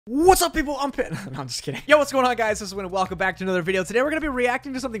What's up, people? I'm Pit. No, I'm just kidding. Yo, what's going on, guys? This is Win, and welcome back to another video. Today, we're going to be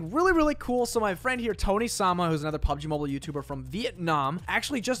reacting to something really cool. So, my friend here, Tony Sama, who's another PUBG Mobile YouTuber from Vietnam,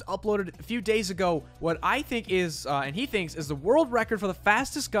 actually just uploaded a few days ago what I think is, and he thinks, is the world record for the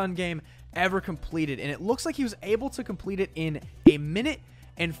fastest gun game ever completed. And it looks like he was able to complete it in a minute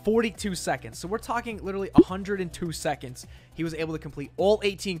and 42 seconds. So, we're talking literally 102 seconds. He was able to complete all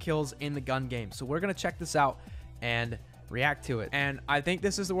 18 kills in the gun game. So, we're going to check this out and react to it, and I think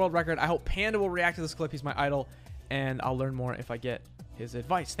this is the world record. I hope Panda will react to this clip. He's my idol, and I'll learn more if I get his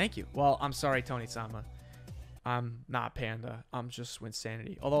advice. Thank you. Well, I'm sorry, Tony Sama. I'm not Panda. I'm just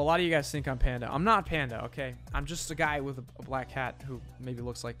Wynnsanity. Although a lot of you guys think I'm Panda. I'm not Panda, okay? I'm just a guy with a black hat who maybe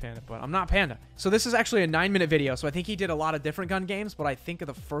looks like Panda, but I'm not Panda. So this is actually a 9-minute video, so I think he did a lot of different gun games, but I think of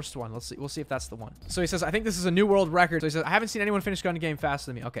the first one. Let's see. We'll see if that's the one. So he says, I think this is a new world record. So he says, I haven't seen anyone finish gun game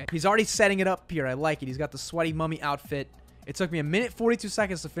faster than me. Okay. He's already setting it up here. I like it. He's got the sweaty mummy outfit. It took me a minute 42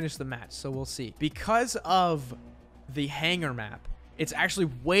 seconds to finish the match, so we'll see. Because of the hangar map, it's actually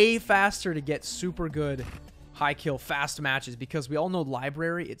way faster to get super good high kill fast matches, because we all know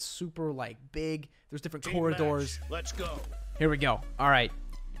library, it's super like big. There's different corridors. Let's go. Here we go. All right.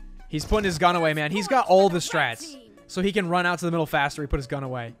 He's putting his gun away, man. He's got all the strats, so he can run out to the middle faster. He put his gun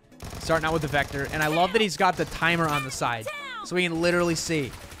away. Starting out with the Vector, and I love that he's got the timer on the side, so we can literally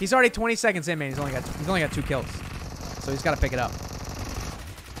see. He's already 20 seconds in, man. He's only got 2 kills. So he's got to pick it up.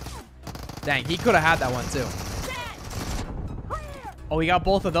 Dang, he could have had that one too. Oh, he got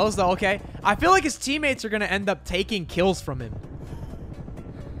both of those though. Okay. I feel like his teammates are going to end up taking kills from him.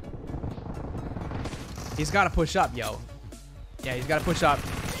 He's got to push up, yo. Yeah, he's got to push up.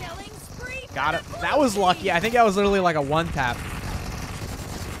 Got it. That was lucky. I think that was literally like a one tap.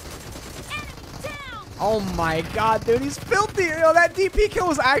 Oh my god, dude. He's filthy. Yo, that DP kill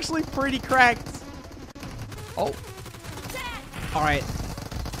was actually pretty cracked. Oh. All right.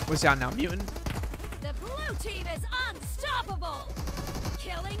 What's down now, Mutant? The blue team is unstoppable.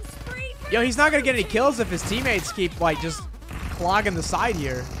 Killing spree for Yo, he's not gonna get any kills if his teammates keep like just clogging the side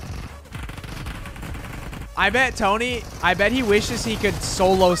here. I bet he wishes he could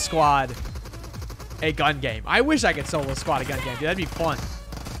solo squad a gun game. I wish I could solo squad a gun game, dude. That'd be fun.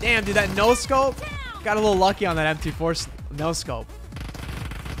 Damn, dude, that no scope. Got a little lucky on that M24 no scope.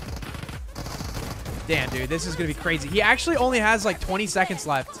 Damn, dude, this is going to be crazy. He actually only has like 20 seconds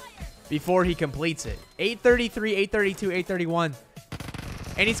left before he completes it. 833, 832, 831.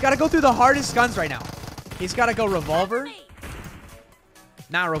 And he's got to go through the hardest guns right now. He's got to go revolver.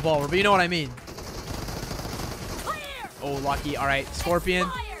 Not revolver, but you know what I mean. Oh, lucky. All right, Scorpion.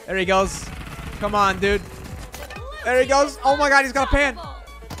 There he goes. Come on, dude. There he goes. Oh, my God, he's got a pan.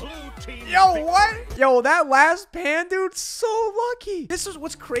 Yo, what? Yo, that last pan, dude, so lucky. This is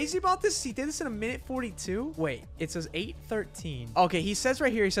what's crazy about this. He did this in a minute 42. Wait, it says 8:13. Okay, he says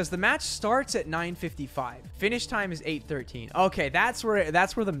right here, he says the match starts at 9:55. Finish time is 8:13. Okay, that's where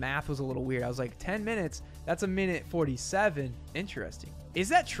the math was a little weird. I was like, 10 minutes. That's a minute 47. Interesting. Is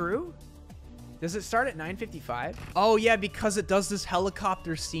that true? Does it start at 9:55? Oh, yeah, because it does this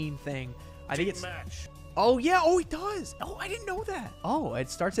helicopter scene thing. I think it's... Oh, yeah. Oh, it does. Oh, I didn't know that. Oh, it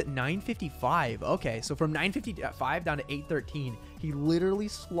starts at 9:55. Okay, so from 9:55 down to 8:13, he literally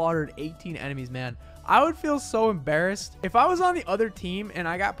slaughtered 18 enemies, man. I would feel so embarrassed if I was on the other team and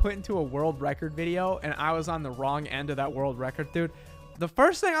I got put into a world record video and I was on the wrong end of that world record, dude. The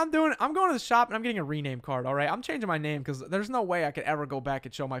first thing I'm doing, I'm going to the shop and I'm getting a rename card, all right? I'm changing my name because there's no way I could ever go back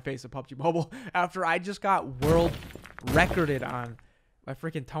and show my face at PUBG Mobile after I just got world recorded on by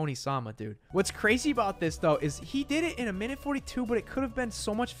freaking Tony Sama, dude. What's crazy about this, though, is he did it in a minute 42, but it could have been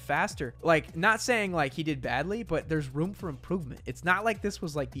so much faster. Like, not saying, like, he did badly, but there's room for improvement. It's not like this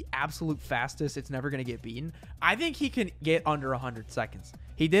was, like, the absolute fastest. It's never going to get beaten. I think he can get under 100 seconds.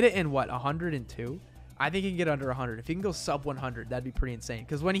 He did it in, what, 102? I think he can get under 100. If he can go sub 100, that'd be pretty insane.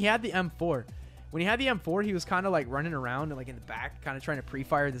 Because when he had the M4, he was kind of, like, running around and, like, in the back, kind of trying to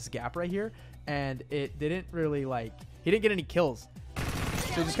pre-fire this gap right here. And it didn't really, like, he didn't get any kills.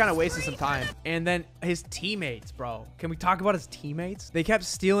 So he just kind of wasted some time. And then his teammates, bro. Can we talk about his teammates? They kept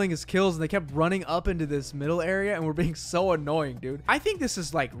stealing his kills and they kept running up into this middle area and were being so annoying, dude. I think this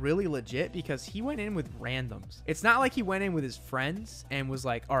is like really legit because he went in with randoms. It's not like he went in with his friends and was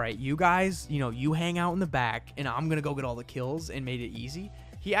like, all right, you guys, you know, you hang out in the back and I'm going to go get all the kills and made it easy.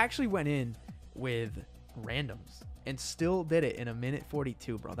 He actually went in with randoms and still did it in a minute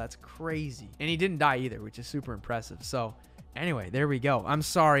 42, bro. That's crazy. And he didn't die either, which is super impressive. So anyway, there we go. I'm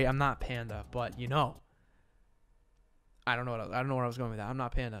sorry, I'm not Panda, but you know, I don't know where I was going with that. I'm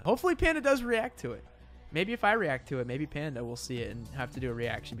not Panda. Hopefully Panda does react to it. Maybe if I react to it, maybe Panda will see it and have to do a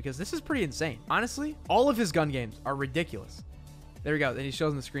reaction, because this is pretty insane. Honestly, all of his gun games are ridiculous. There we go. Then he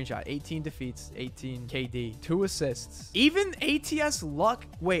shows him the screenshot. 18 defeats, 18 KD, 2 assists. Even ATS luck.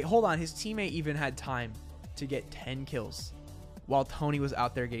 Wait, hold on. His teammate even had time to get 10 kills while Tony was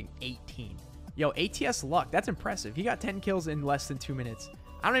out there getting 18. Yo, ATS luck. That's impressive. He got 10 kills in less than 2 minutes.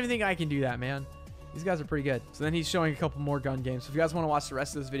 I don't even think I can do that, man. These guys are pretty good. So then he's showing a couple more gun games. So if you guys want to watch the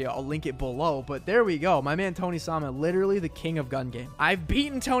rest of this video, I'll link it below. But there we go. My man Tony Sama, literally the king of gun game. I've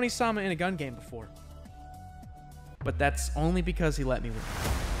beaten Tony Sama in a gun game before. But that's only because he let me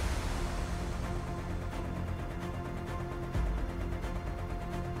win.